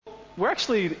We're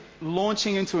actually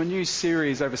launching into a new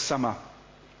series over summer.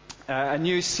 A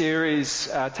new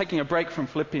series, taking a break from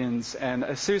Philippians, and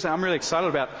a series that I'm really excited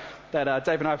about that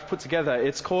Dave and I have put together.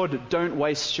 It's called Don't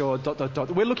Waste Your...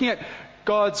 We're looking at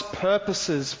God's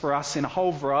purposes for us in a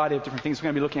whole variety of different things.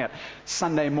 We're going to be looking at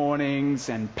Sunday mornings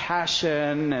and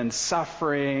passion and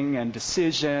suffering and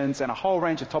decisions and a whole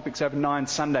range of topics over 9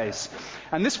 Sundays.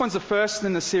 And this one's the first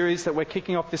in the series that we're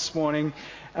kicking off this morning,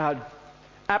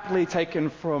 aptly taken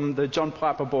from the John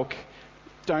Piper book,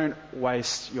 Don't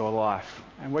Waste Your Life.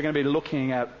 And we're going to be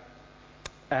looking at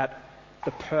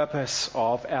the purpose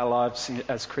of our lives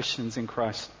as Christians in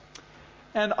Christ.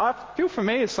 And I feel for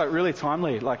me it's like really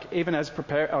timely. Like even as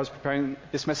I was preparing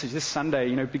this message this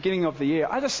Sunday, beginning of the year,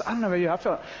 I don't know about you,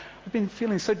 I've been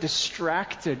feeling so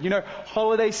distracted.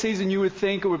 Holiday season, you would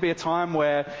think it would be a time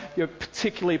where you're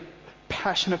particularly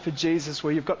passionate for Jesus,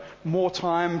 where you've got more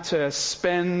time to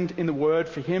spend in the Word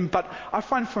for Him. But I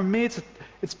find for me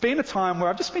it's been a time where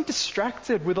I've just been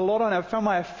distracted with a lot on. I've found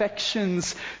my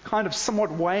affections kind of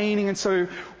somewhat waning. And so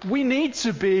we need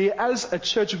to be, as a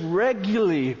church,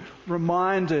 regularly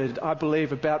reminded, I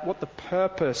believe, about what the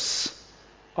purpose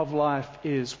of life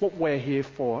is, what we're here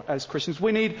for as Christians.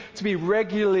 We need to be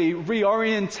regularly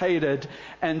reorientated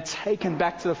and taken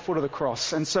back to the foot of the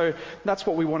cross. And so that's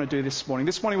what we want to do this morning.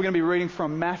 This morning we're going to be reading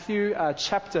from Matthew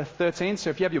chapter 13. So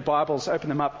if you have your Bibles, open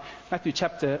them up. Matthew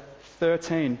chapter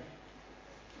 13.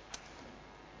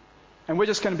 And we're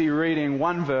just going to be reading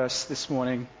one verse this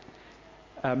morning.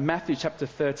 Matthew chapter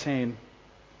 13,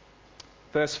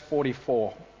 verse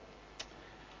 44.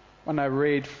 When I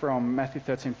read from Matthew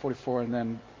 13:44, and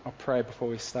then I'll pray before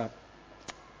we start.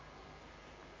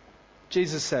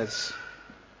 Jesus says,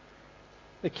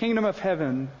 "The kingdom of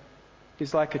heaven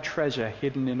is like a treasure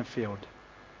hidden in a field,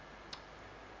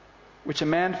 which a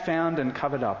man found and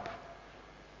covered up.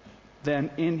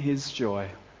 Then in his joy,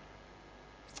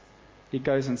 he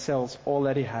goes and sells all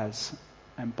that he has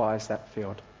and buys that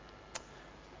field."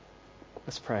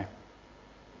 Let's pray.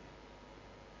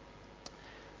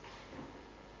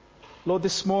 Lord,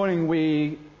 this morning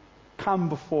we come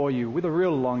before you with a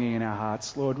real longing in our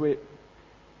hearts. Lord,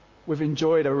 we've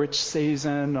enjoyed a rich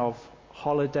season of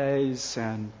holidays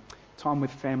and time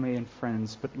with family and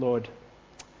friends. But Lord,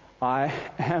 we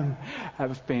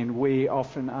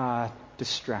often are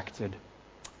distracted.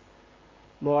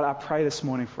 Lord, I pray this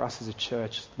morning for us as a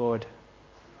church, Lord,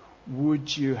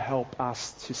 would you help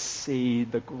us to see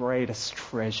the greatest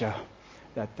treasure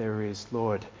that there is,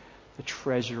 Lord, the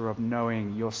treasure of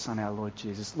knowing your Son, our Lord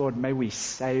Jesus. Lord, may we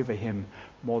savor him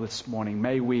more this morning.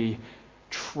 May we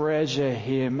treasure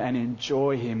him and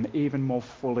enjoy him even more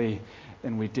fully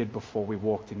than we did before we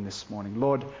walked in this morning.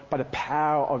 Lord, by the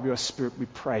power of your Spirit, we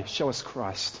pray. Show us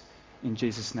Christ. In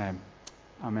Jesus' name,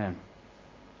 amen.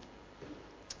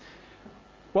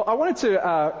 Well, I wanted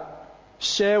to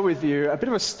share with you a bit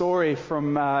of a story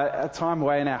from a time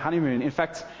away in our honeymoon. In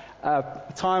fact, a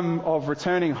time of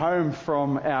returning home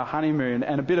from our honeymoon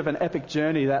and a bit of an epic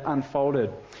journey that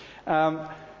unfolded.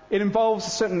 It involves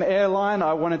a certain airline.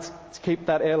 I wanted to keep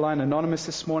that airline anonymous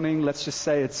this morning. Let's just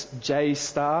say it's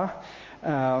J-Star.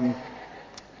 And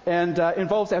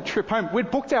involves our trip home. We'd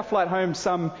booked our flight home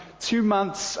some 2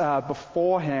 months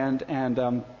beforehand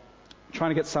and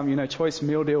trying to get some, choice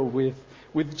meal deal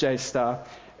with J-Star.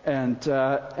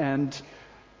 And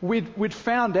we'd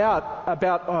found out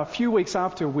about a few weeks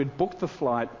after we'd booked the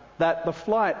flight that the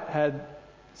flight had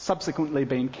subsequently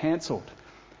been cancelled.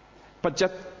 But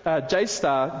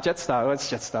Jetstar,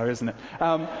 it's Jetstar, isn't it?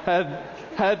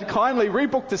 Had kindly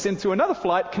rebooked us into another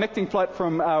flight, connecting flight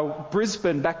from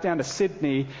Brisbane back down to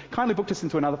Sydney, kindly booked us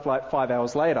into another flight 5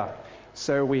 hours later.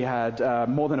 So we had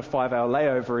more than a 5-hour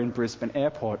layover in Brisbane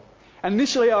Airport. And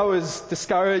initially I was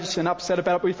discouraged and upset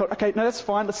about it, but we thought, okay, no, that's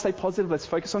fine. Let's stay positive. Let's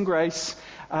focus on grace.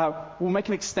 We'll make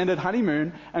an extended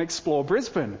honeymoon and explore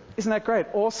Brisbane. Isn't that great?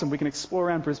 Awesome. We can explore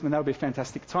around Brisbane. That'll be a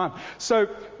fantastic time. So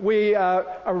we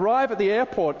arrive at the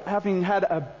airport, having had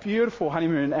a beautiful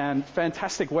honeymoon and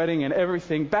fantastic wedding and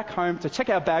everything, back home to check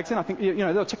our bags in. I think,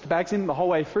 they'll check the bags in the whole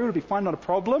way through. It'll be fine, not a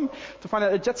problem. To find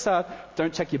out that Jetstar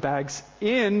don't check your bags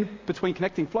in between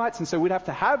connecting flights. And so we'd have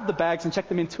to have the bags and check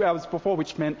them in 2 hours before,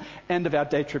 which meant end of our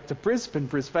day trip to Brisbane,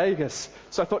 Vegas.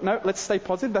 So I thought, no, let's stay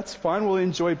positive. That's fine. We'll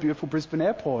enjoy beautiful Brisbane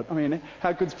Airport. I mean,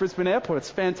 how good's Brisbane Airport?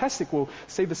 It's fantastic. We'll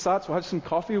see the sights. We'll have some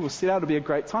coffee. We'll sit out. It'll be a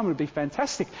great time. It'll be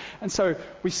fantastic. And so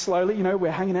we slowly,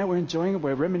 we're hanging out. We're enjoying it.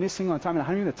 We're reminiscing on the time in the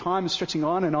honeymoon. The time is stretching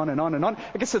on and on and on and on.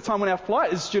 I guess the time when our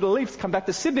flight is due to leave to come back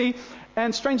to Sydney.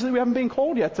 And strangely, we haven't been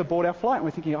called yet to board our flight. And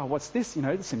we're thinking, oh, what's this?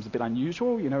 This seems a bit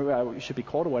unusual. We should be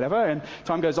called or whatever. And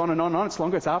time goes on and on and on. It's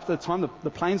longer. It's after the time. The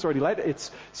plane's already late.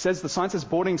 The sign says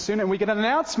boarding soon. And we get an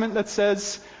announcement that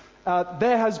says,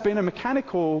 there has been a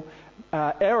mechanical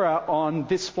error on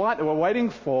this flight that we're waiting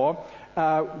for.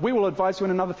 We will advise you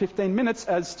in another 15 minutes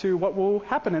as to what will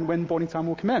happen and when boarding time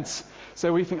will commence.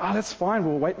 So we think, that's fine,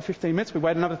 we'll wait 15 minutes. We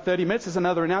wait another 30 minutes. There's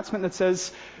another announcement that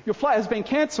says, your flight has been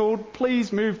cancelled.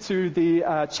 Please move to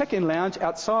the check-in lounge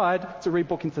outside to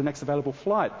rebook into the next available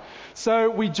flight. So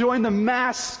we join the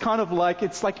mass kind of like,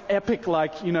 it's like epic,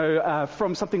 like,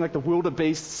 from something like the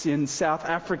wildebeests in South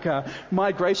Africa,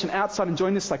 migration outside and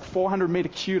join this like 400-meter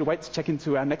queue to wait to check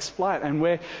into our next flight.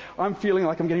 And I'm feeling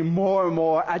like I'm getting more and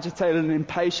more agitated and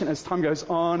impatient as time goes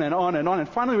on and on and on. And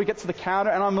finally we get to the counter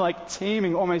and I'm like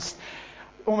teeming, almost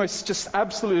just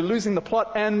absolutely losing the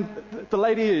plot. And the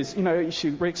lady is, she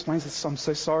re-explains this, I'm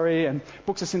so sorry, and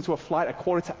books us into a flight at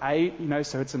 7:45,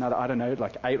 so it's another,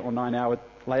 8 or 9 hour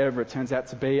layover it turns out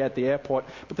to be at the airport.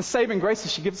 But the saving grace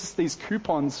is she gives us these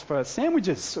coupons for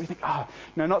sandwiches. So we think,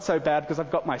 not so bad because I've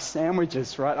got my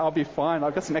sandwiches, right? I'll be fine.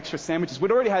 I've got some extra sandwiches.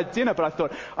 We'd already had dinner, but I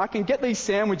thought I can get these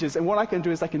sandwiches, and what I can do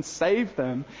is I can save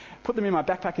them, put them in my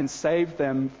backpack and save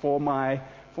them for my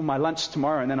lunch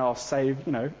tomorrow, and then I'll save,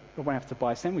 I won't have to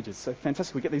buy sandwiches. So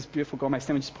fantastic. We get these beautiful gourmet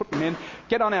sandwiches, put them in,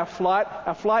 get on our flight.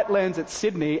 Our flight lands at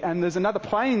Sydney, and there's another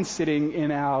plane sitting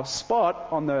in our spot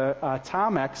on the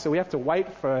tarmac, so we have to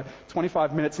wait for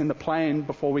 25 minutes in the plane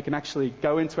before we can actually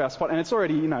go into our spot. And it's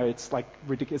already, it's like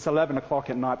ridiculous. It's 11 o'clock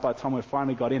at night by the time we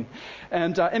finally got in.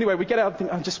 And anyway, we get out and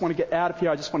think, I just want to get out of here.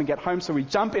 I just want to get home. So we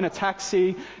jump in a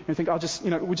taxi and think,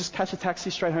 we'll just catch a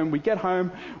taxi straight home. We get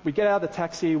home, we get out of the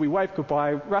taxi, we wave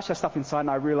goodbye, rush our stuff inside, and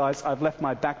I realize I've left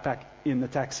my backpack in the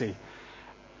taxi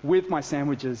with my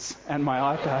sandwiches and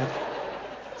my iPad.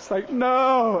 It's like,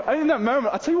 no. And in that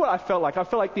moment, I'll tell you what I felt like. I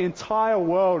felt like the entire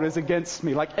world is against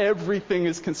me, like everything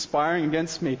is conspiring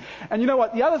against me. And you know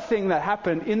what? The other thing that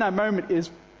happened in that moment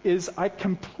is I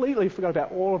completely forgot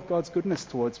about all of God's goodness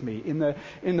towards me in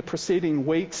the preceding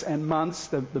weeks and months.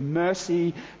 The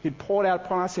mercy He'd poured out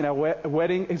upon us in our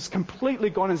wedding is completely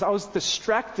gone. As I was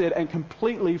distracted and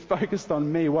completely focused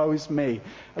on me. Woe is me.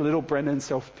 A little Brendan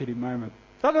self-pity moment.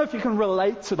 I don't know if you can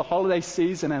relate to the holiday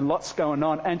season and lots going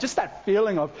on, and just that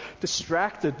feeling of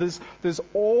distracted. There's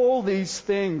all these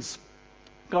things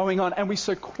going on, and we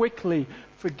so quickly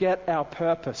forget our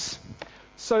purpose.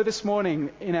 So this morning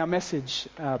in our message,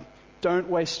 Don't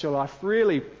Waste Your Life,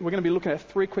 really, we're going to be looking at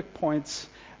 3 quick points.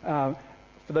 For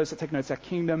those that take notes, our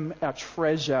kingdom, our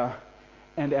treasure,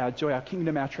 and our joy. Our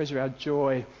kingdom, our treasure, our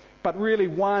joy. But really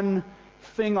one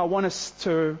thing I want us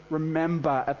to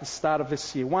remember at the start of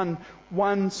this year,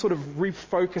 one sort of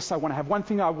refocus I want to have, one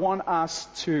thing I want us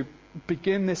to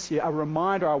begin this year, a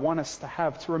reminder I want us to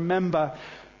have, to remember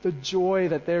the joy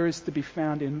that there is to be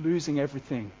found in losing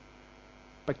everything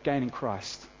but gaining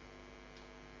Christ.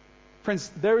 Friends,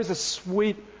 there is a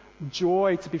sweet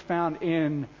joy to be found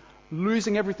in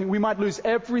losing everything. We might lose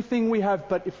everything we have,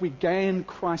 but if we gain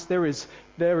Christ, there is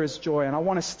joy. And I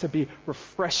want us to be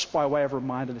refreshed by way of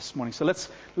reminder this morning. So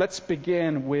let's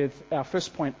begin with our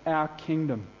first point, our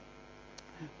kingdom.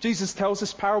 Jesus tells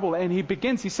this parable, and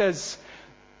he says,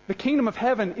 the kingdom of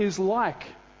heaven is like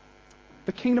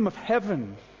the kingdom of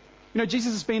heaven.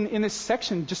 Jesus has been in this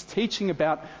section just teaching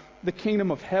about the kingdom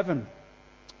of heaven.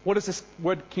 What does this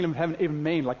word kingdom of heaven even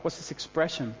mean? Like, what's this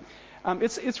expression?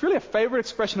 It's really a favorite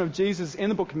expression of Jesus in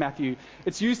the book of Matthew.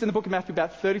 It's used in the book of Matthew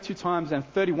about 32 times, and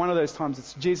 31 of those times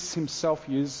it's Jesus himself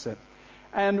uses it.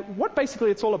 And what basically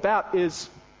it's all about is,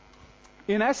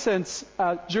 in essence,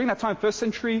 during that time, first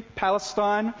century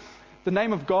Palestine, the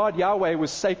name of God, Yahweh, was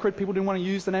sacred. People didn't want to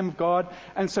use the name of God.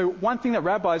 And so one thing that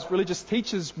rabbis, religious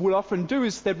teachers would often do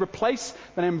is they'd replace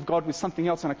the name of God with something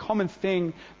else. And a common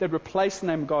thing they'd replace the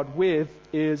name of God with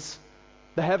is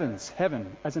the heavens, heaven,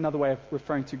 as another way of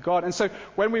referring to God. And so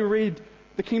when we read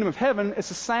the kingdom of heaven, it's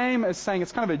the same as saying,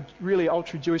 it's kind of a really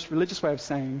ultra-Jewish religious way of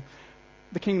saying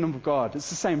the kingdom of God.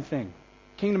 It's the same thing.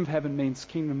 Kingdom of heaven means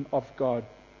kingdom of God.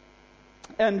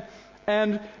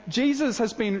 And Jesus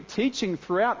has been teaching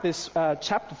throughout this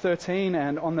chapter 13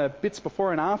 and on the bits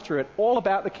before and after it all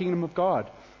about the kingdom of God,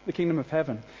 the kingdom of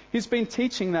heaven. He's been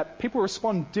teaching that people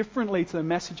respond differently to the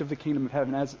message of the kingdom of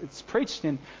heaven as it's preached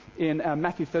in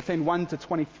Matthew 13, 1 to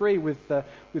 23 with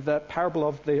the parable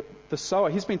of the sower.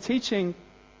 He's been teaching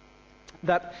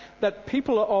that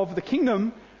people of the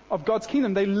kingdom, of God's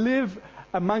kingdom, they live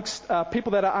amongst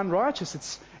people that are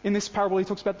unrighteous. In this parable he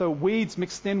talks about the weeds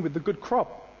mixed in with the good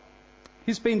crop.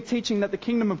 He's been teaching that the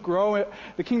kingdom of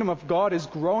God is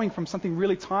growing from something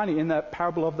really tiny in the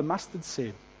parable of the mustard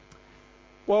seed.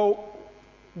 Well,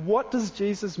 what does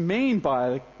Jesus mean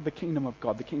by the kingdom of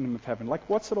God, the kingdom of heaven? Like,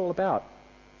 what's it all about?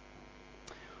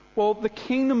 Well, the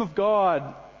kingdom of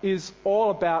God is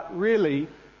all about really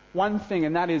one thing,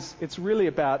 and that is it's really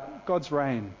about God's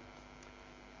reign.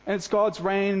 And it's God's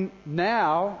reign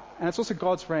now, and it's also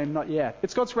God's reign not yet.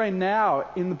 It's God's reign now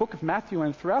in the book of Matthew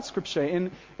and throughout Scripture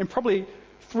in probably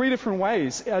 3 different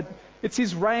ways. It's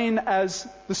his reign as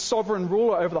the sovereign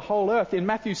ruler over the whole earth. In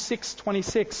Matthew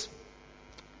 6:26,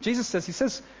 Jesus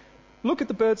says, "Look at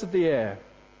the birds of the air.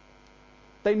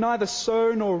 They neither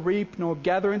sow nor reap nor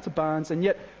gather into barns, and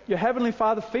yet your heavenly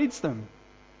Father feeds them.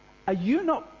 Are you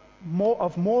not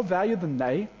of more value than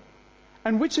they?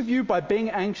 And which of you, by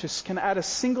being anxious, can add a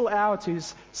single hour to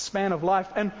his span of life?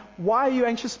 And why are you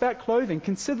anxious about clothing?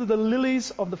 Consider the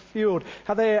lilies of the field,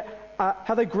 how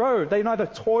they grow. They neither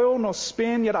toil nor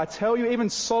spin. Yet I tell you, even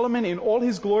Solomon in all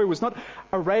his glory was not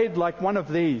arrayed like one of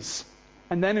these."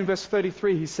 And then in verse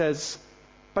 33 he says,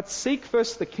 "But seek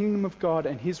first the kingdom of God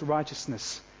and his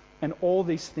righteousness, and all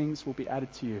these things will be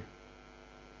added to you."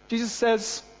 Jesus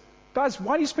says, guys,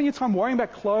 why do you spend your time worrying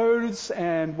about clothes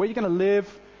and where you're going to live?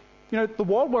 The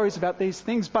world worries about these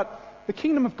things, but the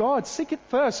kingdom of God, seek it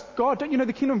first. God, don't you know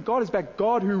the kingdom of God is about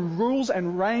God who rules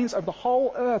and reigns over the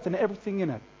whole earth and everything in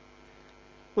it?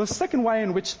 Well, the second way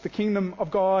in which the kingdom of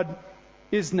God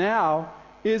is now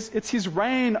is it's his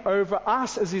reign over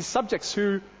us as his subjects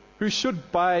who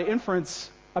should, by inference,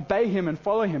 obey him and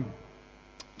follow him.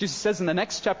 Jesus says in the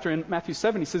next chapter in Matthew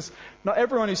 7, he says, "Not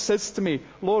everyone who says to me,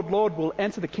 'Lord, Lord,' will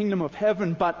enter the kingdom of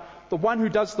heaven, but the one who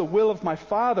does the will of my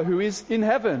Father who is in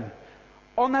heaven.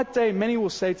 On that day, many will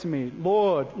say to me,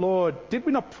 'Lord, Lord, did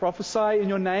we not prophesy in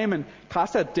your name and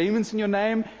cast out demons in your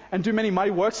name and do many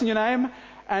mighty works in your name?'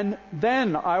 And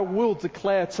then I will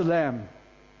declare to them,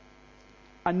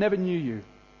 'I never knew you.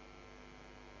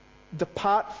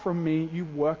 Depart from me, you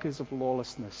workers of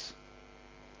lawlessness.'"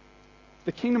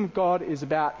 The kingdom of God is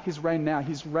about his reign now,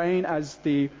 his reign as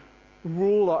the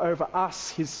ruler over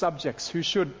us, his subjects, who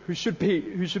should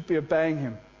be obeying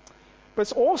him. But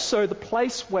it's also the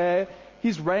place where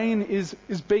his reign is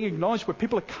being acknowledged, where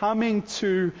people are coming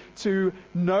to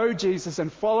know Jesus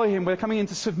and follow him. We're coming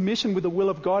into submission with the will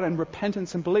of God and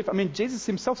repentance and belief. I mean, Jesus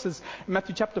himself says in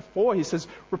Matthew chapter 4, he says,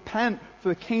 "Repent, for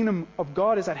the kingdom of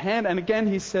God is at hand." And again,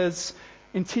 he says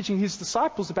in teaching his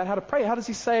disciples about how to pray, how does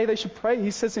he say they should pray?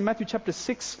 He says in Matthew chapter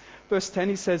 6, verse 10,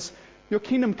 he says, "Your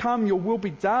kingdom come, your will be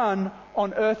done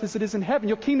on earth as it is in heaven."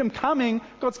 Your kingdom coming,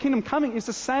 God's kingdom coming, is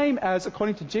the same as,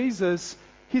 according to Jesus,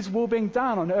 his will being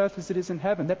done on earth as it is in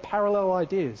heaven. They're parallel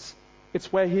ideas.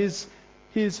 It's where his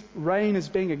reign is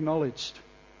being acknowledged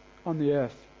on the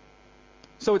earth.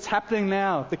 So it's happening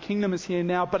now. The kingdom is here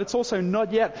now, but it's also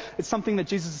not yet. It's something that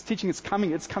Jesus is teaching. It's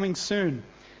coming soon.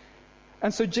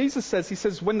 And so Jesus says, he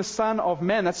says, when the Son of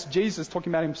Man, that's Jesus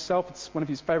talking about himself. It's one of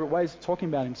his favorite ways of talking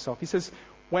about himself. He says,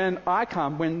 when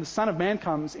the Son of Man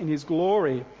comes in his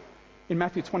glory, in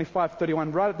Matthew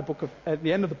 25:31, right at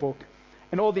the end of the book,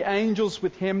 "And all the angels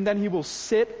with him, then he will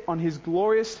sit on his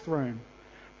glorious throne.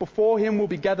 Before him will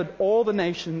be gathered all the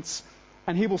nations,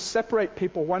 and he will separate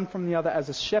people one from the other as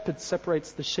a shepherd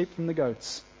separates the sheep from the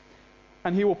goats.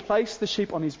 And he will place the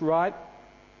sheep on his right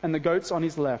and the goats on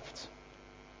his left.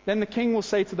 Then the king will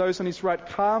say to those on his right,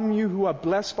 'Come, you who are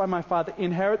blessed by my Father,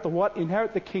 inherit the what?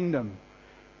 Inherit the kingdom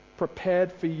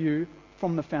prepared for you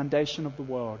from the foundation of the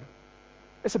world.'"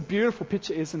 It's a beautiful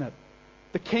picture, isn't it?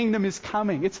 The kingdom is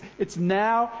coming. It's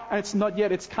now and it's not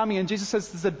yet. It's coming. And Jesus says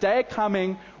there's a day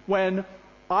coming when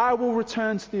I will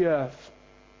return to the earth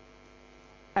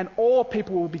and all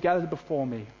people will be gathered before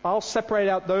me. I'll separate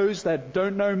out those that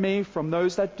don't know me from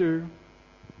those that do.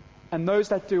 And those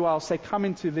that do, I'll say, "Come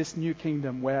into this new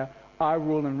kingdom where I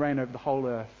rule and reign over the whole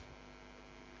earth."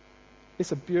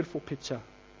 It's a beautiful picture.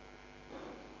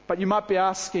 But you might be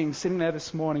asking, sitting there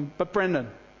this morning, "But Brendan,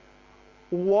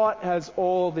 what has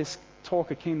all this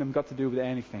talk of kingdom got to do with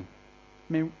anything?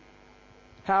 I mean,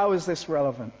 how is this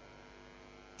relevant?"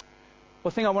 Well,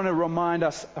 the thing I want to remind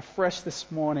us afresh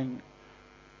this morning,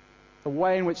 the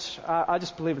way in which I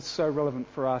just believe it's so relevant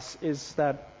for us, is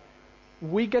that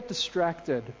we get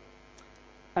distracted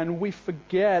and we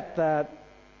forget that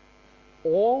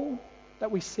all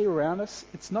that we see around us,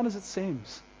 it's not as it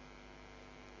seems.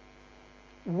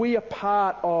 We are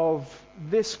part of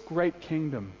this great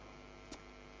kingdom,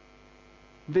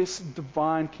 this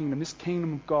divine kingdom, this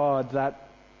kingdom of God that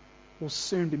will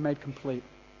soon be made complete.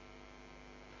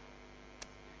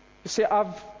 You see,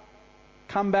 I've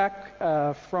come back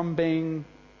from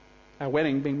our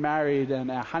wedding, being married, and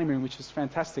our honeymoon, which was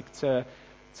fantastic, to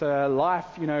life,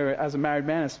 as a married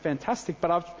man is fantastic.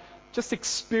 But I've just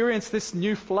experienced this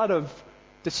new flood of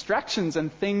distractions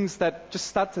and things that just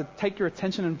start to take your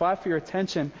attention and vie for your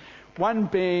attention. One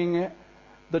being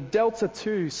the Delta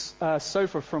 2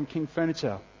 sofa from King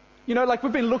Furniture. Like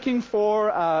we've been looking for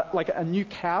like a new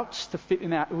couch to fit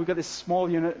in we've got this small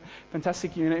unit,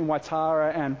 fantastic unit in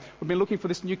Waitara, and we've been looking for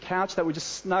this new couch that would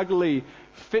just snugly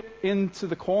fit into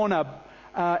the corner.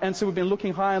 And so we've been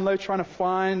looking high and low trying to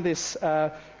find this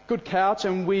good couch,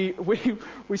 and we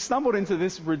stumbled into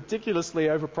this ridiculously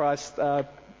overpriced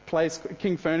place,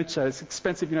 King Furniture. It's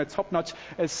expensive, top notch.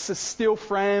 It's a steel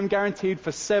frame, guaranteed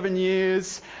for 7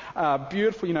 years.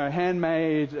 Beautiful,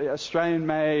 handmade, Australian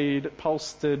made,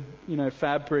 upholstered,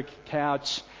 fabric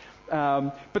couch.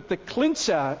 But the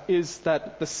clincher is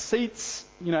that the seats,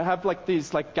 have like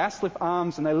these like gas lift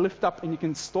arms, and they lift up and you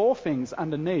can store things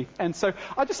underneath. And so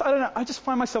I don't know, I just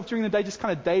find myself during the day just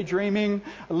kind of daydreaming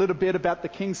a little bit about the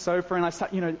King sofa, and I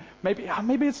start,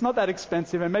 maybe it's not that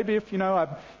expensive, and maybe if, we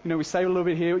save a little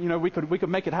bit here, we could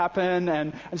make it happen,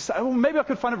 and say, well, maybe I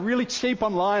could find it really cheap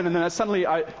online, and then suddenly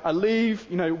I leave,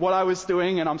 what I was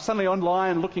doing, and I'm suddenly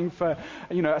online looking for,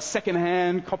 a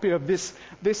second-hand copy of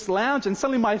this lounge, and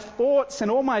suddenly my thoughts and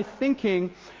all my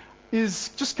thinking is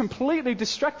just completely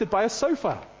distracted by a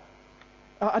sofa.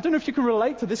 I don't know if you can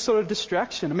relate to this sort of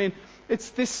distraction. I mean, it's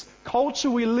this culture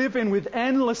we live in with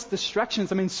endless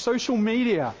distractions. I mean, social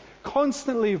media,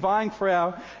 constantly vying for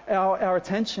our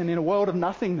attention in a world of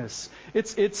nothingness.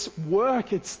 It's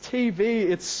work, it's TV,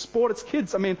 it's sport, it's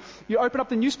kids. I mean, you open up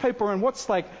the newspaper and what's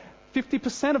like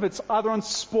 50% of it's either on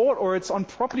sport or it's on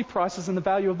property prices and the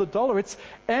value of the dollar. It's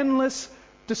endless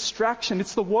distraction.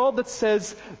 It's the world that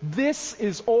says this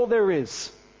is all there is.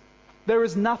 There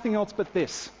is nothing else but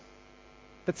this.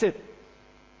 That's it.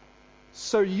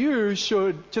 So you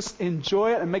should just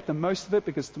enjoy it and make the most of it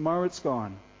because tomorrow it's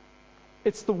gone.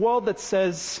 It's the world that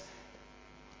says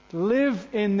live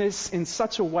in this in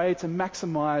such a way to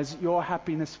maximize your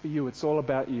happiness for you. It's all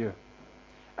about you.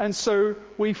 And so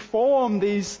we form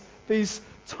these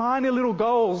tiny little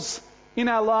goals in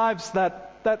our lives that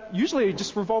usually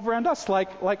just revolve around us,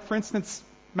 like for instance,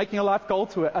 making a life goal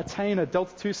to attain a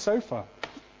Delta II sofa.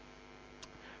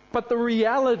 But the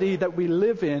reality that we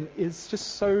live in is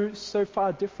just so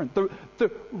far different.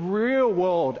 The real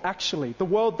world, actually, the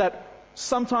world that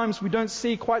sometimes we don't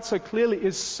see quite so clearly,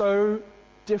 is so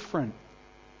different.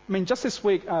 I mean, just this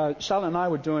week, Charlotte and I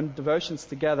were doing devotions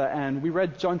together, and we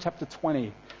read John chapter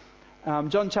 20.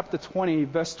 John chapter 20,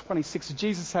 verse 26.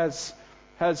 Jesus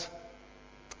has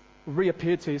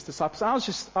reappeared to his disciples. I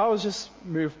was just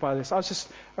moved by this. I was just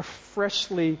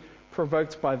freshly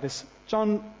provoked by this.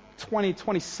 John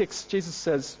 20:26,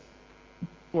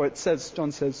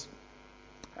 John says,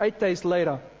 8 days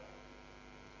later,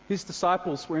 his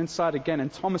disciples were inside again,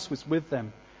 and Thomas was with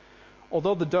them.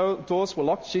 Although the doors were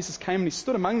locked, Jesus came and he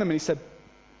stood among them and he said,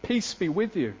 "Peace be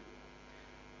with you."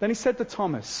 Then he said to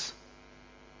Thomas,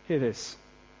 "Hear this.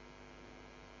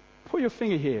 Put your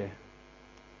finger here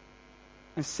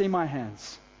and see my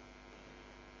hands,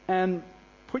 and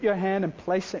put your hand and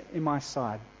place it in my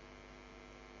side.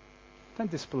 Don't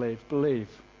disbelieve, believe."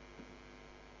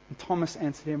 And Thomas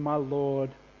answered him, "My Lord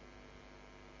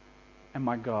and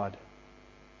my God."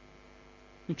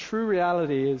 The true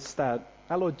reality is that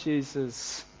our Lord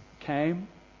Jesus came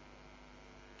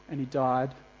and he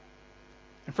died.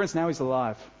 And friends, now he's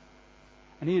alive.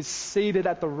 And he is seated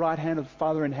at the right hand of the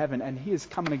Father in heaven, and he is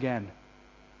coming again.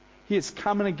 He is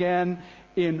coming again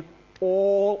in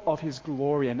all of his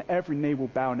glory, and every knee will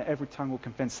bow and every tongue will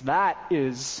confess. That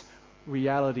is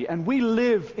reality. And we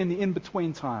live in the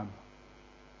in-between time.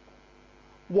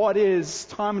 What is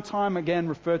time and time again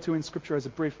referred to in Scripture as a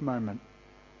brief moment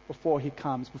before he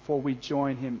comes, before we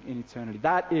join him in eternity.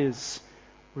 That is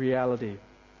reality.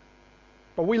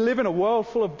 But we live in a world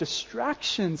full of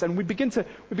distractions, and we begin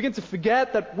to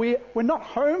forget that we're not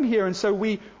home here, and so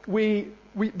we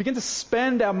begin to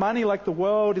spend our money like the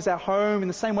world is our home in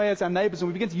the same way as our neighbors, and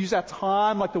we begin to use our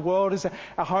time like the world is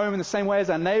our home in the same way as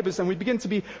our neighbors, and we begin to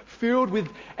be filled with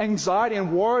anxiety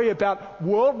and worry about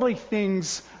worldly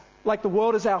things like the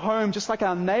world is our home, just like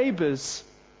our neighbors.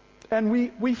 And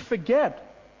we forget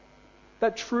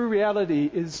that true reality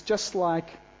is just like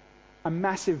a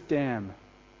massive dam.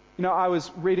 I was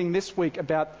reading this week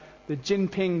about the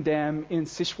Jinping Dam in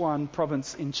Sichuan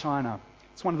province in China.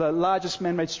 It's one of the largest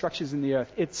man-made structures in the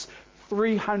earth. It's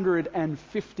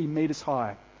 350 meters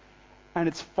high, and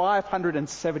it's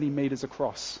 570 meters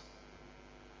across.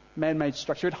 Man-made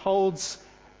structure. It holds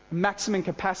a maximum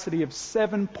capacity of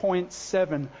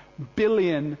 7.7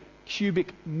 billion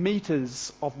cubic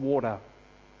meters of water.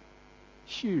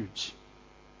 Huge.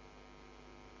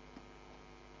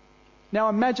 Now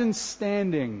imagine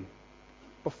standing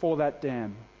before that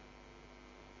dam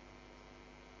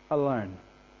alone.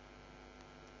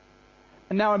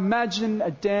 And now imagine a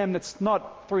dam that's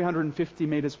not 350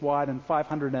 meters wide and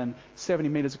 570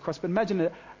 meters across, but imagine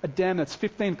a dam that's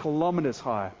 15 kilometers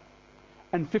high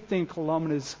and 15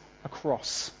 kilometers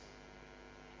across.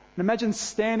 And imagine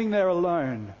standing there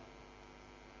alone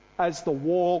as the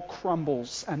wall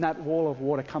crumbles and that wall of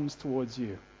water comes towards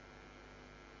you.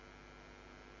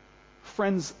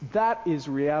 Friends, that is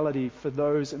reality for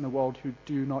those in the world who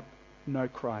do not know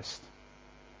Christ.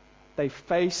 They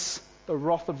face the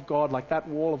wrath of God like that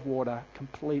wall of water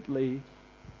completely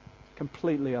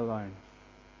alone.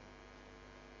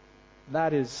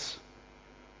 That is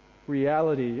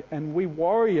reality. And we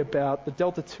worry about the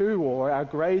Delta 2 or our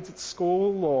grades at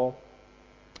school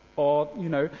or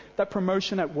that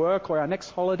promotion at work or our next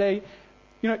holiday.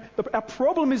 Our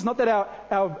problem is not that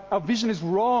our vision is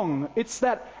wrong. It's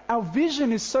that our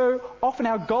vision is so often,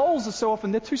 our goals are so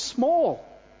often, they're too small.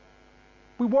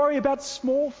 We worry about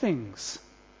small things.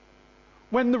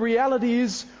 When the reality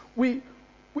is,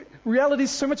 reality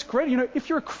is so much greater. If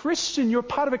you're a Christian, you're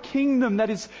part of a kingdom that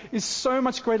is so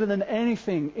much greater than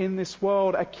anything in this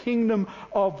world, a kingdom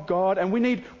of God. And we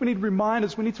need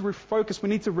reminders, we need to refocus, we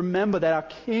need to remember that our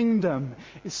kingdom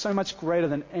is so much greater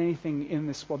than anything in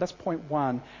this world. That's point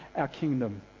one, our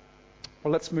kingdom.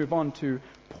 Well, let's move on to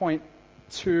point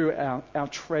two, our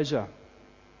treasure.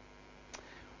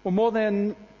 Well, more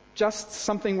than just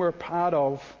something we're a part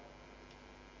of,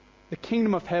 the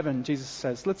kingdom of heaven, Jesus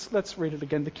says. Let's read it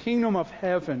again. The kingdom of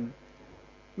heaven,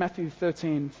 Matthew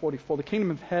 13:44. The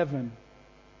kingdom of heaven,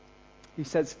 he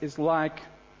says, is like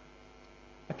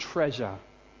a treasure.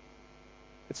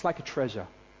 It's like a treasure.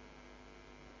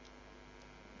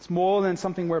 It's more than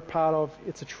something we're a part of.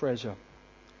 It's a treasure.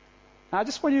 Now, I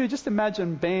just want you to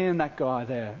imagine being that guy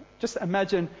there. Just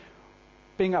imagine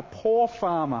being a poor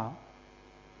farmer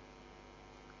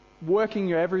working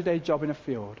your everyday job in a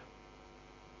field,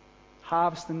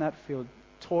 harvesting that field,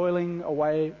 toiling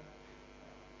away,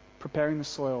 preparing the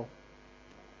soil,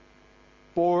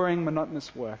 boring,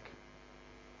 monotonous work.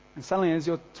 And suddenly, as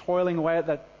you're toiling away at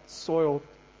that soil,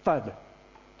 thud,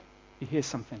 you hear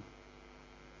something.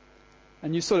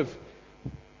 And you sort of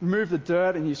remove the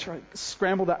dirt and you try to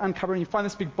scramble to uncover, and you find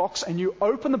this big box, and you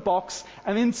open the box,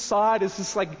 and inside is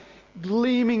this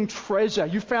gleaming treasure.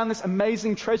 You found this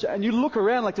amazing treasure, and you look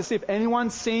around to see if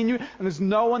anyone's seen you, and there's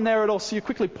no one there at all. So you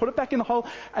quickly put it back in the hole,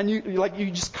 and you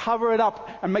just cover it up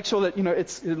and make sure that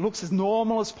it looks as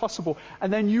normal as possible.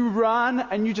 And then you run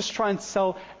and you just try and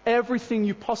sell everything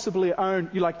you possibly own.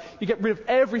 You get rid of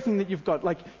everything that you've got,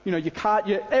 your car,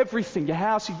 everything, your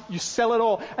house. You sell it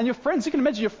all, and your friends. You can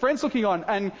imagine your friends looking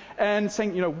on and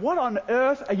saying, what on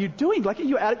earth are you doing?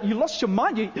 You lost your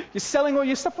mind. You're selling all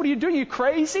your stuff. What are you doing? Are you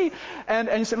crazy? And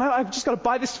you say, no, I've just got to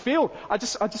buy this field. I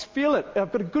just feel it.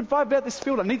 I've got a good vibe about this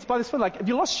field. I need to buy this field. Have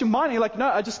you lost your mind? And you're like, no,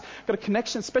 I just got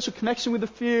a special connection with the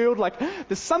field.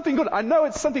 There's something good. I know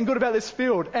it's something good about this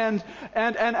field. And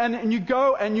you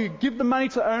go and you give the money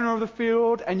to the owner of the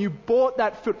field, and you bought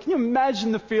that field. Can you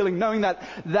imagine the feeling knowing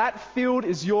that field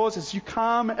is yours as you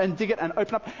come and dig it and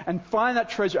open up and find that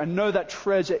treasure and know that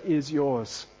treasure is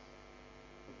yours?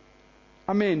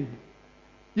 I mean,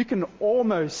 you can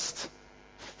almost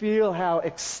feel how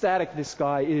ecstatic this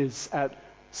guy is at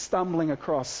stumbling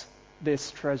across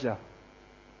this treasure.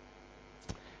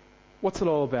 What's it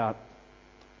all about?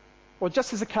 Well,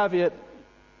 just as a caveat,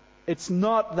 it's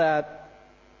not that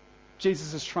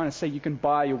Jesus is trying to say you can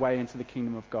buy your way into the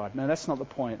kingdom of God. No, that's not the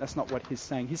point. That's not what he's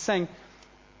saying. He's saying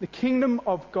the kingdom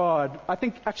of God, I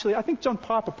think John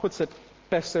Piper puts it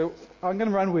best, so I'm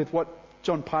going to run with what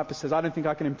John Piper says. I don't think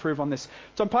I can improve on this.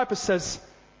 John Piper says,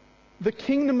 the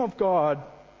kingdom of God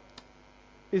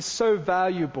is so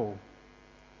valuable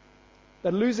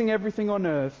that losing everything on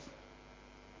earth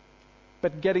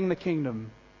but getting the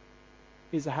kingdom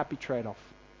is a happy trade-off.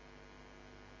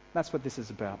 That's what this is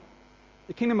about.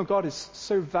 The kingdom of God is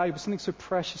so valuable, something so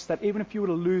precious, that even if you were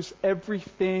to lose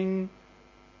everything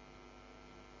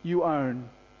you own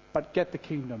but get the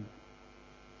kingdom,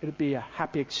 it would be a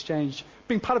happy exchange.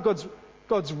 Being part of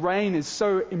God's reign is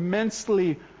so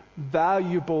immensely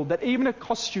valuable that even if it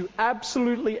costs you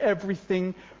absolutely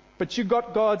everything, but you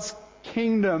got God's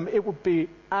kingdom, it would be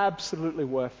absolutely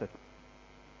worth it.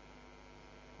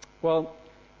 Well,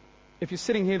 if you're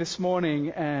sitting here this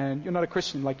morning and you're not a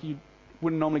Christian, you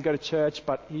wouldn't normally go to church,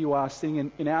 but here you are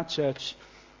sitting in our church,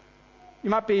 you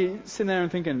might be sitting there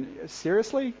and thinking,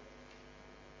 seriously?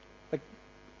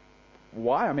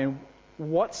 Why? I mean,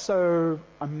 what's so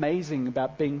amazing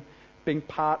about being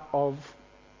part of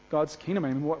God's kingdom? I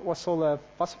mean, what's all the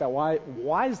fuss about?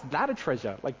 Why is that a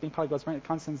treasure? Being part of God's kingdom, it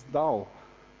kind of sounds dull.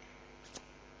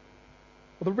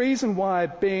 Well, the reason why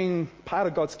being part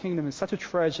of God's kingdom is such a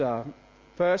treasure,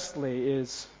 Firstly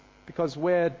is because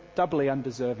we're doubly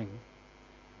undeserving.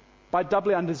 By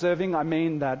doubly undeserving, I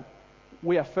mean that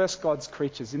we are first God's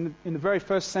creatures. In the very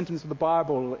first sentence of the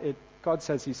Bible, God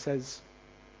says, He says,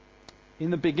 in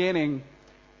the beginning,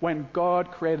 when God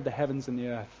created the heavens and the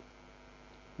earth.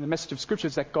 And the message of Scripture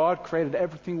is that God created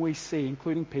everything we see,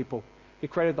 including people. He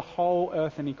created the whole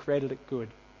earth and He created it good.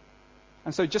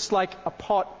 And so just like a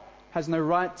pot has no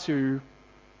right to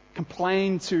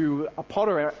complain to a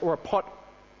potter, or a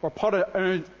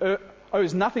potter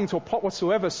owes nothing to a pot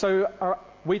whatsoever, so are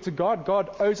we to God.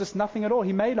 God owes us nothing at all.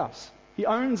 He made us. He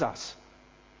owns us.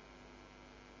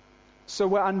 So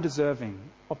we're undeserving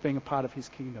of being a part of His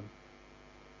kingdom.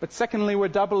 But secondly, we're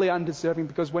doubly undeserving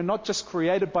because we're not just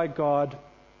created by God,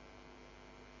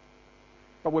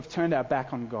 but we've turned our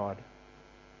back on God.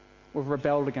 We've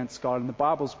rebelled against God. And the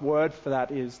Bible's word for that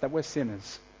is that we're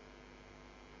sinners.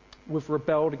 We've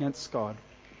rebelled against God.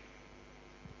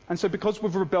 And so because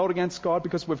we've rebelled against God,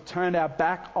 because we've turned our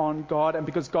back on God, and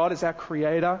because God is our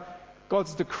creator,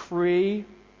 God's decree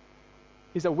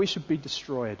is that we should be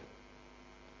destroyed.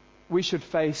 We should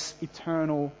face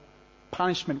eternal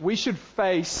punishment. We should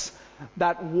face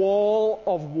that wall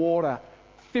of water,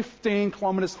 15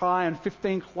 kilometers high and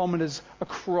 15 kilometers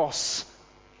across,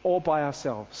 all by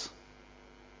ourselves.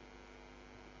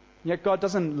 Yet God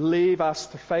doesn't leave us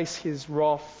to face His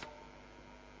wrath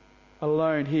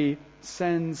alone. He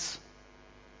sends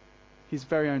His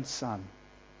very own Son,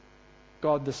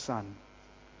 God the Son.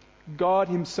 God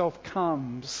Himself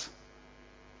comes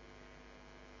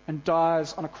and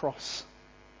dies on a cross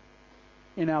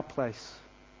in our place.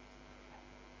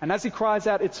 And as He cries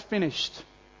out, "It's finished,"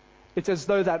 it's as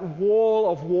though that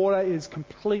wall of water is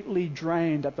completely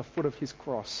drained at the foot of His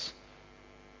cross.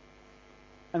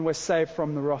 And we're saved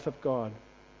from the wrath of God.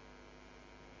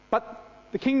 But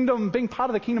the kingdom, being part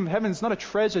of the kingdom of heaven, is not a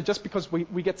treasure just because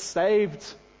we get saved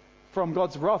from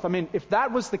God's wrath. I mean, if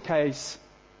that was the case,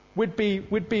 we'd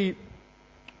be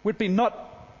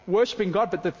not worshipping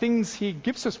God, but the things He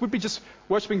gives us, we'd be just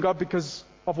worshipping God because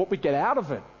of what we get out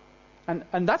of it.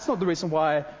 And that's not the reason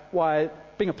why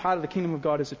being a part of the kingdom of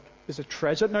God is a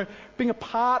treasure. No, being a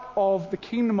part of the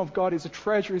kingdom of God is a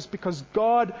treasure is because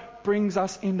God brings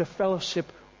us into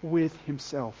fellowship with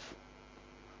Himself.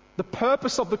 The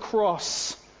purpose of the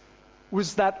cross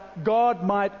was that God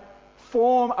might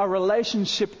form a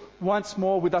relationship once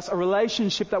more with us, a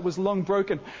relationship that was long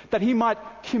broken, that He might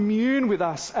commune with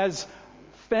us as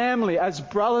family, as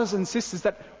brothers and sisters,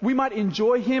 that we might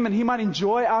enjoy Him and He might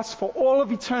enjoy us for all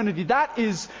of eternity. That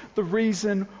is the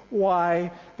reason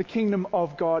why the kingdom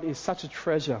of God is such a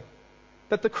treasure.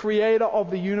 That the Creator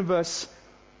of the universe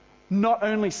not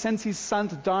only sends His Son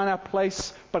to die in our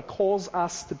place, but calls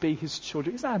us to be His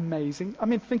children. Isn't that amazing? I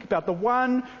mean, think about the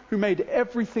one who made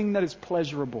everything that is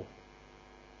pleasurable.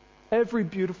 Every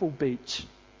beautiful beach.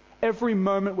 Every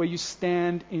moment where you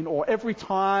stand in awe. Every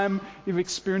time you've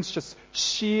experienced just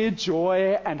sheer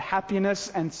joy and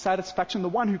happiness and satisfaction. The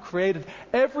one who created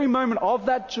every moment of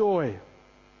that joy.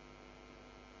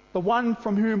 The one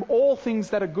from whom all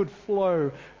things that are good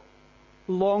flow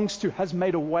longs to, has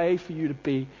made a way for you to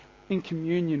be in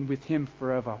communion with Him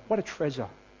forever. What a treasure.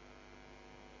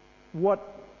 What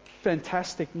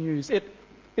fantastic news.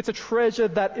 It's a treasure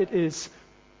that it is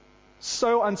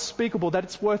so unspeakable that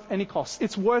it's worth any cost.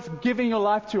 It's worth giving your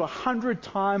life to 100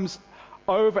 times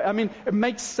over. I mean, it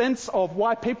makes sense of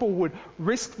why people would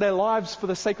risk their lives for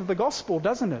the sake of the gospel,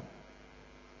 doesn't it?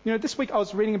 You know, this week I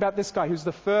was reading about this guy who's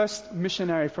the first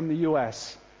missionary from the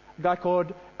US, a guy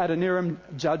called Adoniram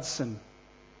Judson.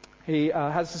 He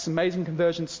has this amazing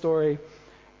conversion story,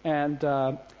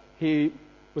 and he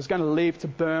was going to leave to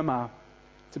Burma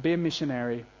to be a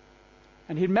missionary.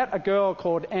 And he'd met a girl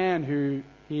called Anne who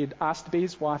he had asked to be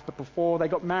his wife, but before they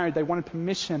got married, they wanted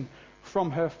permission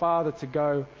from her father to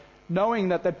go, knowing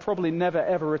that they'd probably never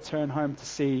ever return home to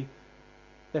see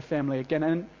their family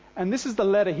again. And this is the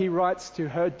letter he writes to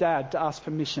her dad to ask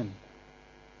permission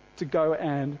to go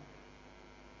and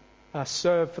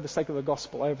serve for the sake of the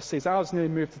gospel overseas. I was nearly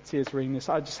moved to tears reading this.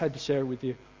 I just had to share it with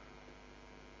you.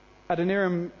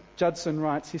 Adoniram Judson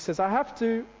writes, he says, "I have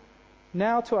to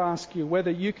now to ask you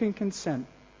whether you can consent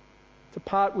to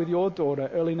part with your daughter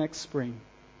early next spring,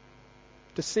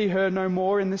 to see her no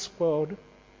more in this world,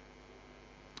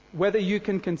 whether you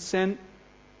can consent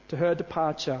to her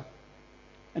departure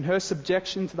and her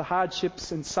subjection to the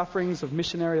hardships and sufferings of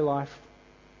missionary life,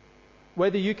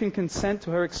 whether you can consent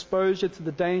to her exposure to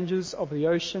the dangers of the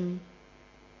ocean,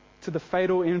 to the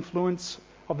fatal influence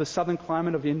of the southern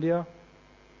climate of India,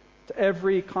 to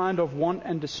every kind of want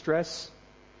and distress,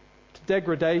 to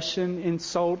degradation,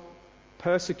 insult,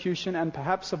 persecution, and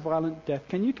perhaps a violent death.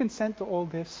 Can you consent to all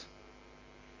this?"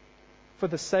 for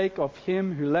the sake of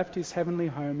him who left his heavenly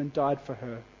home and died for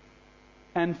her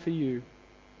and for you,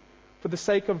 for the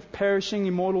sake of perishing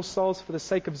immortal souls, for the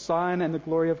sake of Zion and the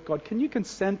glory of God. Can you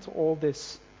consent to all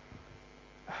this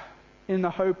in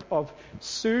the hope of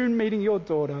soon meeting your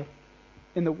daughter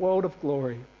in the world of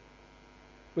glory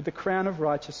with the crown of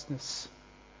righteousness,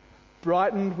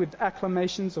 brightened with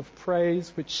acclamations of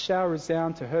praise which shall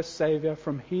resound to her Saviour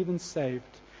from heathens saved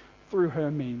through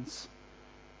her means,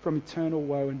 from eternal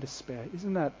woe and despair?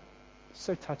 Isn't that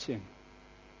so touching?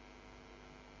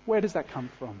 Where does that come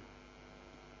from?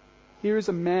 Here is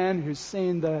a man who's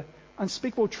seen the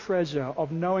unspeakable treasure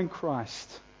of knowing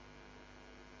Christ,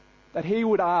 that he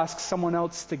would ask someone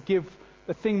else to give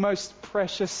the thing most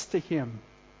precious to him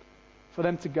for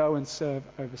them to go and serve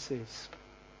overseas.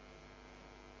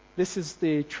 This is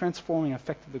the transforming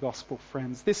effect of the gospel,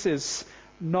 friends. This is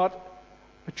not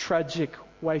a tragic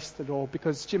waste at all,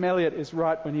 because Jim Elliot is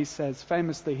right when he says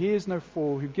famously, "He is no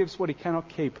fool who gives what he cannot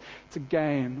keep to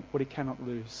gain what he cannot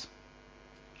lose."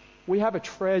 We have a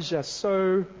treasure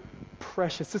so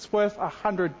precious. It's worth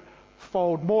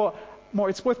 100-fold more.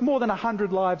 It's worth more than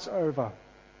 100 lives over.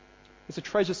 It's a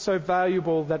treasure so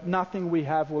valuable that nothing we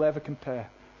have will ever compare.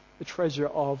 The treasure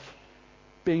of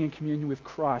being in communion with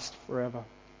Christ forever.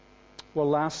 Well,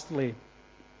 lastly,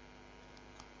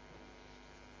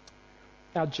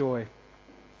 our joy.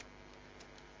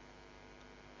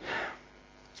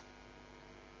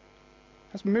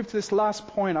 As we move to this last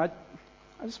point, I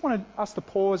just want us to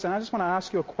pause, and I just want to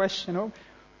ask you a question.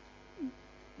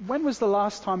 When was the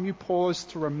last time you paused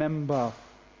to remember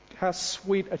how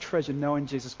sweet a treasure knowing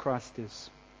Jesus Christ is?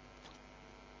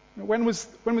 When was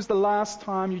the last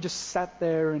time you just sat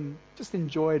there and just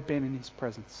enjoyed being in His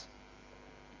presence?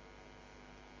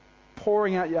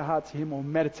 Pouring out your heart to Him or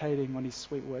meditating on His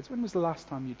sweet words. When was the last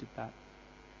time you did that?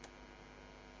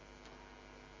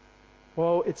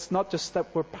 Well, it's not just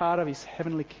that we're part of His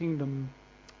heavenly kingdom,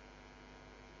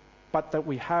 but that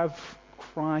we have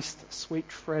Christ, sweet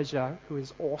treasure, who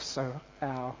is also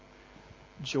our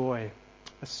joy,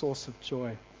 a source of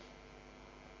joy.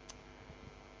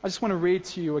 I just want to read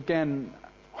to you again.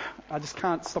 I just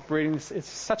can't stop reading this. It's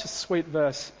such a sweet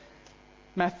verse.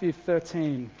 Matthew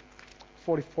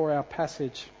 13:44, our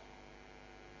passage.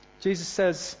 Jesus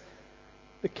says,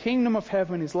 "The kingdom of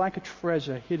heaven is like a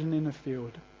treasure hidden in a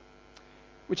field,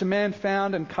 which a man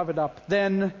found and covered up.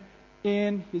 Then,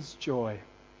 in his joy,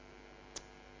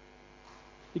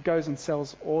 he goes and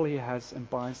sells all he has and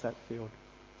buys that field."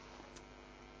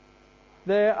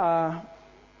 There are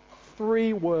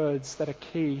 3 words that are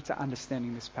key to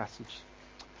understanding this passage.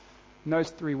 And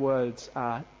those 3 words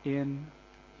are in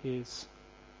his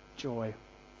joy.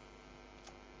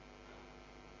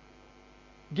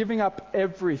 Giving up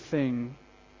everything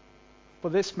for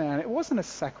this man, it wasn't a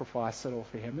sacrifice at all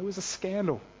for him. It was a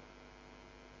scandal.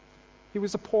 He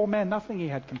was a poor man. Nothing he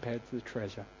had compared to the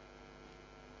treasure.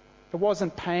 It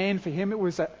wasn't pain for him. It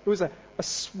was a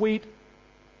sweet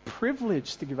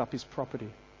privilege to give up his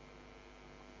property.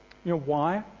 You know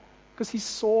why? Because he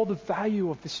saw the value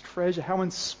of this treasure, how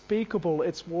unspeakable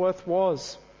its worth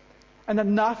was, and that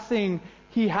nothing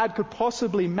he had could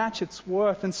possibly match its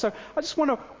worth. And so I just want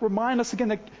to remind us again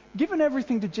that given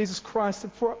everything to Jesus Christ,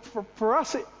 for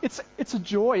us it's a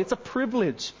joy, it's a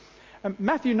privilege.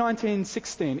 Matthew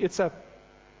 19:16, it's a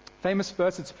famous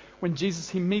verse. It's when Jesus,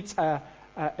 he meets a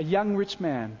young rich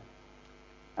man.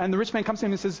 And the rich man comes to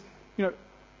him and says,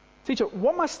 "Teacher,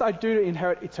 what must I do to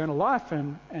inherit eternal life?"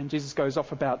 And Jesus goes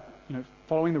off about,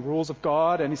 following the rules of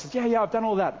God. And he says, yeah, I've done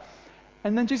all that.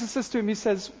 And then Jesus says to him, he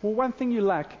says, "Well, one thing you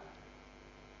lack.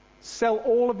 Sell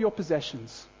all of your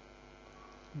possessions.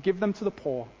 Give them to the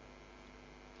poor.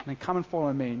 And then come and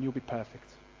follow me and you'll be perfect."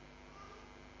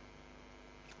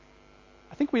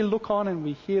 I think we look on and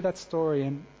we hear that story,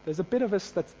 and there's a bit of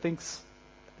us that thinks,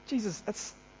 Jesus,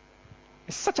 it's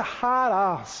such a hard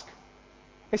ask.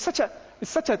 It's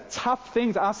such a tough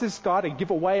thing to ask this guy to give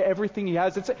away everything he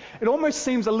has. It almost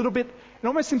seems a little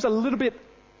bit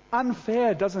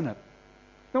unfair, doesn't it?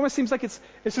 It almost seems like it's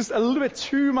just a little bit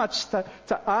too much to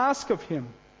ask of him.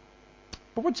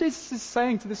 But what Jesus is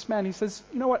saying to this man, he says,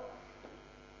 "You know what?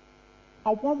 I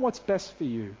want what's best for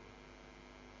you.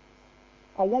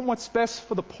 I want what's best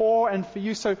for the poor and for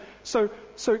you. So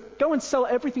go and sell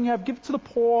everything you have, give it to the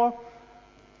poor,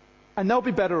 and they'll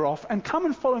be better off. And come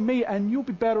and follow me, and you'll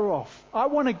be better off. I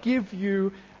want to give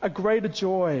you a greater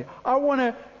joy. I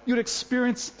want you to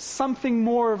experience something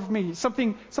more of me,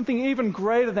 something even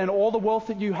greater than all the wealth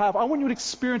that you have. I want you to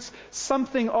experience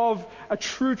something of a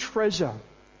true treasure."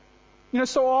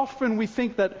 So often we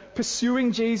think that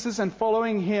pursuing Jesus and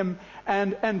following Him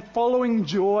and following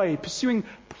joy, pursuing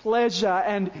pleasure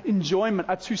and enjoyment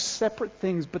are two separate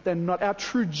things, but they're not. Our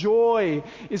true joy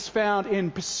is found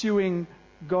in pursuing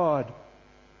God.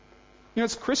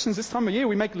 As Christians, this time of year,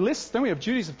 we make lists, don't we, of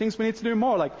duties, of things we need to do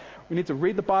more. Like, we need to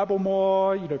read the Bible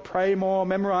more, pray more,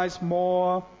 memorize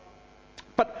more.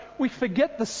 But we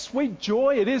forget the sweet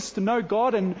joy it is to know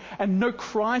God and know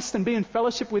Christ and be in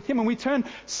fellowship with Him. And we turn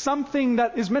something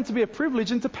that is meant to be a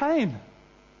privilege into pain.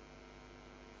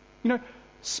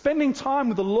 Spending time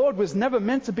with the Lord was never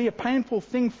meant to be a painful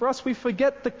thing for us. We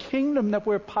forget the kingdom that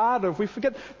we're part of. We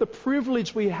forget the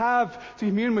privilege we have to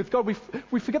commune with God.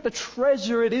 We forget the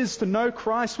treasure it is to know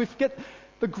Christ. We forget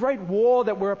the great war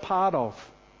that we're a part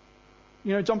of.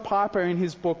 John Piper, in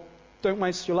his book, Don't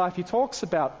Waste Your Life, he talks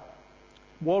about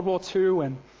World War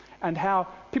II and how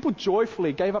people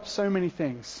joyfully gave up so many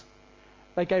things.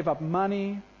 They gave up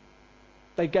money.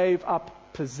 They gave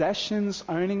up possessions,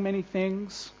 owning many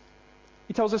things.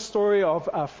 He tells a story of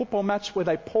a football match where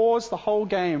they paused the whole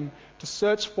game to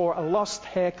search for a lost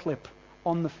hair clip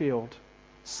on the field.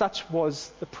 Such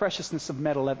was the preciousness of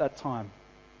metal at that time.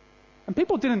 And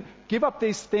people didn't give up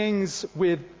these things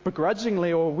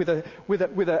begrudgingly or with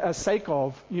a sake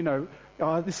of,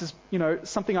 this is,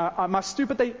 something I must do.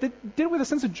 But they did it with a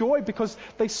sense of joy because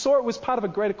they saw it was part of a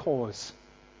greater cause.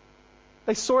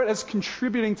 They saw it as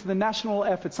contributing to the national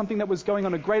effort, something that was going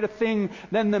on, a greater thing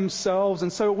than themselves.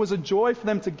 And so it was a joy for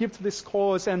them to give to this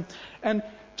cause. And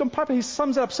John Piper, he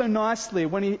sums it up so nicely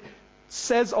when he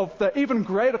says of the even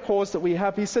greater cause that we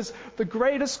have. He says, the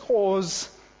greatest cause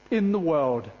in the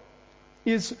world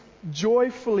is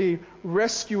joyfully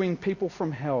rescuing people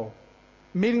from hell,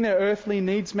 meeting their earthly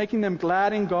needs, making them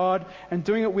glad in God, and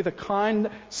doing it with a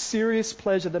kind, serious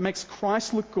pleasure that makes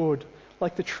Christ look good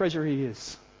like the treasure He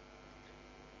is.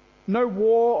 No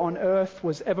war on earth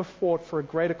was ever fought for a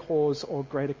greater cause or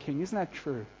greater king. Isn't that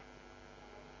true?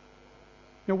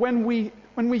 When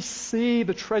we see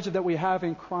the treasure that we have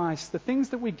in Christ, the things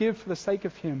that we give for the sake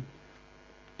of Him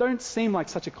don't seem like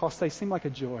such a cost. They seem like a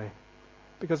joy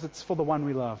because it's for the one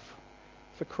we love,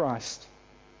 for Christ.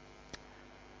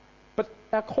 But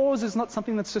our cause is not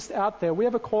something that's just out there. We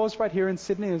have a cause right here in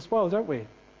Sydney as well, don't we?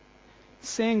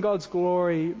 Seeing God's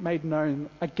glory made known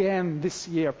again this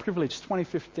year, a privilege,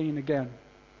 2015 again.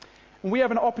 And we have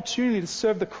an opportunity to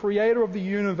serve the Creator of the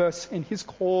universe in His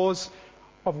cause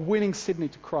of winning Sydney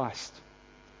to Christ.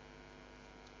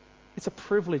 It's a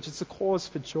privilege, it's a cause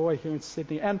for joy here in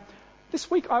Sydney. And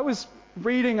this week I was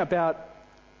reading about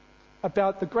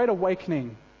the Great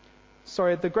Awakening,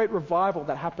 the Great Revival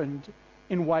that happened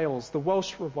in Wales, the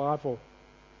Welsh Revival.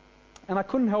 And I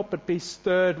couldn't help but be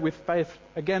stirred with faith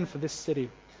again for this city.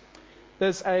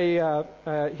 There's a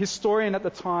historian at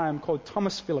the time called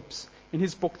Thomas Phillips. In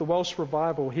his book, The Welsh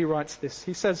Revival, he writes this.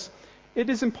 He says, "It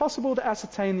is impossible to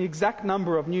ascertain the exact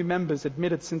number of new members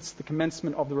admitted since the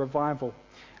commencement of the revival,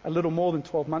 a little more than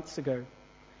 12 months ago.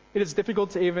 It is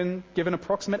difficult to even give an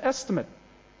approximate estimate.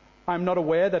 I am not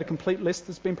aware that a complete list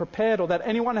has been prepared or that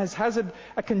anyone has hazarded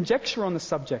a conjecture on the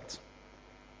subject.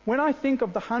 When I think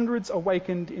of the hundreds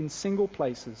awakened in single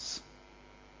places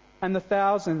and the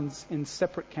thousands in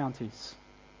separate counties,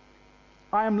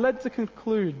 I am led to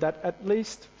conclude that at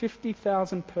least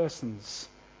 50,000 persons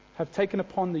have taken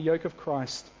upon the yoke of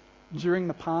Christ during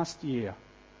the past year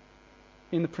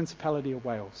in the Principality of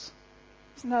Wales."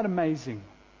 Isn't that amazing?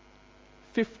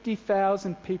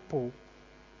 50,000 people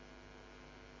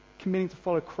committing to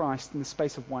follow Christ in the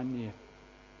space of 1 year.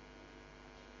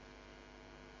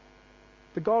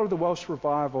 The God of the Welsh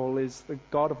Revival is the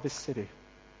God of this city.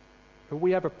 But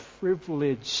we have a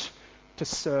privilege to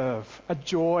serve, a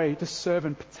joy to serve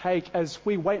and partake as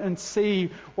we wait and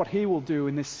see what He will do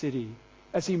in this city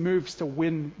as He moves to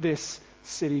win this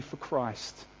city for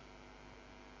Christ.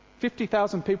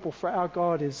 50,000 people for our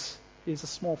God is a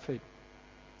small feat.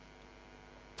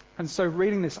 And so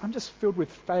reading this, I'm just filled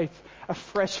with faith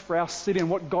afresh for our city and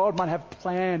what God might have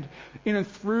planned in and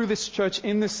through this church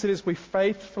in this city as we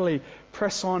faithfully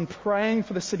press on, praying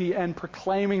for the city and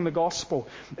proclaiming the gospel.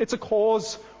 It's a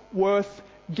cause worth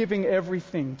giving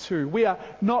everything to. We are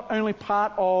not only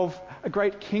part of a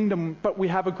great kingdom, but we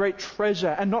have a great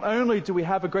treasure. And not only do we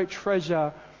have a great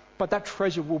treasure, but that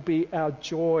treasure will be our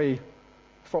joy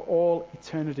for all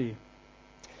eternity.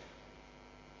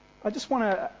 I just want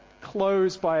to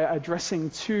close by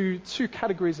addressing two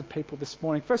categories of people this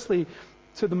morning. Firstly,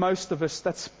 to the most of us,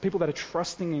 that's people that are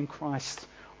trusting in Christ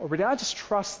already. I just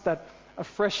trust that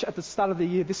afresh at the start of the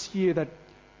year, this year,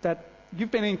 that you've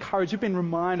been encouraged, you've been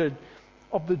reminded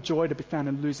of the joy to be found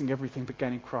in losing everything but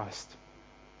gaining Christ.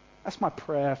 That's my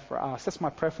prayer for us. That's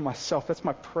my prayer for myself. That's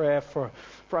my prayer for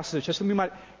us as a church. And we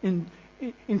might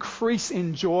increase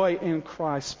in joy in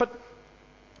Christ. But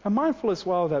I'm mindful as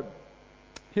well that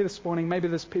here this morning, maybe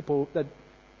there's people that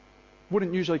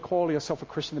wouldn't usually call yourself a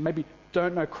Christian, that maybe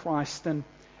don't know Christ, and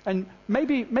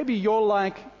maybe you're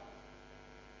like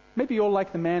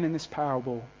the man in this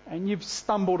parable, and you've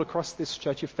stumbled across this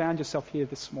church. You've found yourself here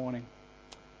this morning.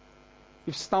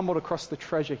 You've stumbled across the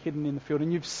treasure hidden in the field,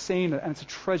 and you've seen it, and it's a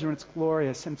treasure, and it's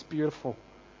glorious, and it's beautiful.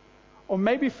 Or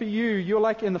maybe for you, you're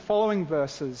like in the following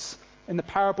verses, in the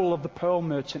parable of the pearl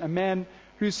merchant, a man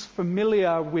who's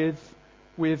familiar with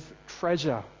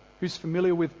treasure, who's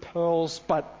familiar with pearls,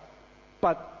 but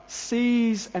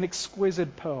sees an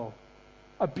exquisite pearl,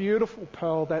 a beautiful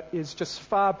pearl that is just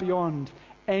far beyond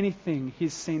anything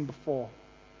he's seen before.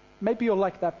 Maybe you're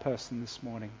like that person this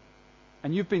morning,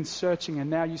 and you've been searching, and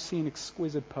now you see an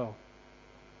exquisite pearl.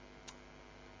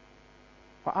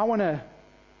 Well, I want to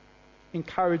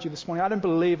encourage you this morning. I don't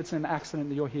believe it's an accident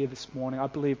that you're here this morning. I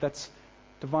believe that's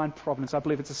divine providence. I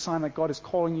believe it's a sign that God is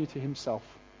calling you to himself.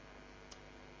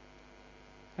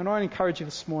 And I encourage you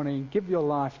this morning, give your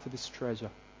life to this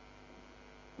treasure.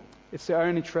 It's the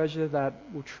only treasure that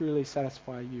will truly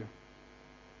satisfy you.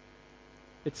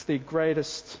 It's the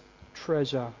greatest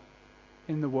treasure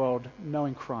in the world,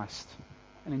 knowing Christ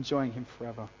and enjoying him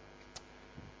forever.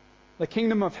 The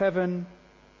kingdom of heaven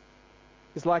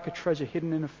is like a treasure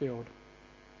hidden in a field,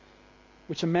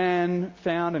 which a man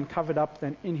found and covered up,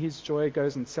 then in his joy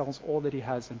goes and sells all that he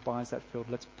has and buys that field.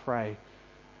 Let's pray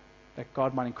that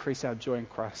God might increase our joy in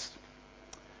Christ.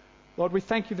 Lord, we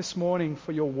thank you this morning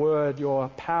for your word, your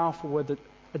powerful word that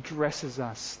addresses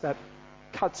us, that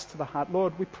cuts to the heart.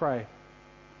 Lord, we pray,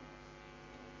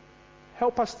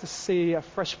 help us to see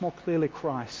afresh more clearly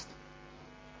Christ.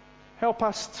 Help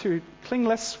us to cling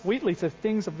less sweetly to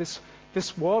things of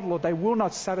this world, Lord. They will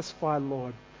not satisfy,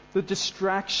 Lord. The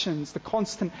distractions, the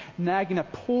constant nagging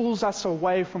that pulls us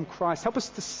away from Christ. Help us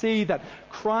to see that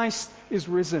Christ is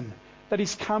risen, that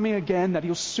he's coming again, that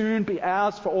he'll soon be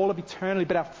ours for all of eternity.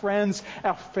 But our friends,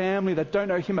 our family that don't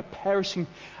know him are perishing,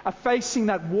 are facing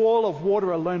that wall of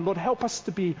water alone. Lord, help us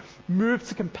to be moved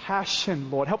to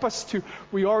compassion, Lord. Help us to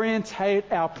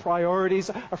reorientate our priorities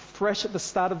afresh at the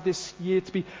start of this year,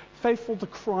 to be faithful to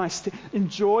Christ, to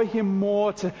enjoy him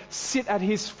more, to sit at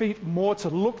his feet more, to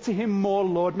look to him more,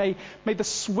 Lord. May the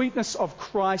sweetness of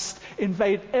Christ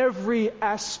invade every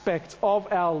aspect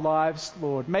of our lives,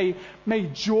 Lord. May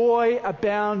joy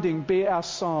abounding be our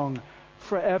song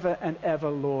forever and ever,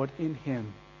 Lord, in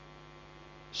him.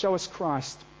 Show us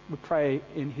Christ, we pray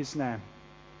in his name.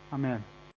 Amen.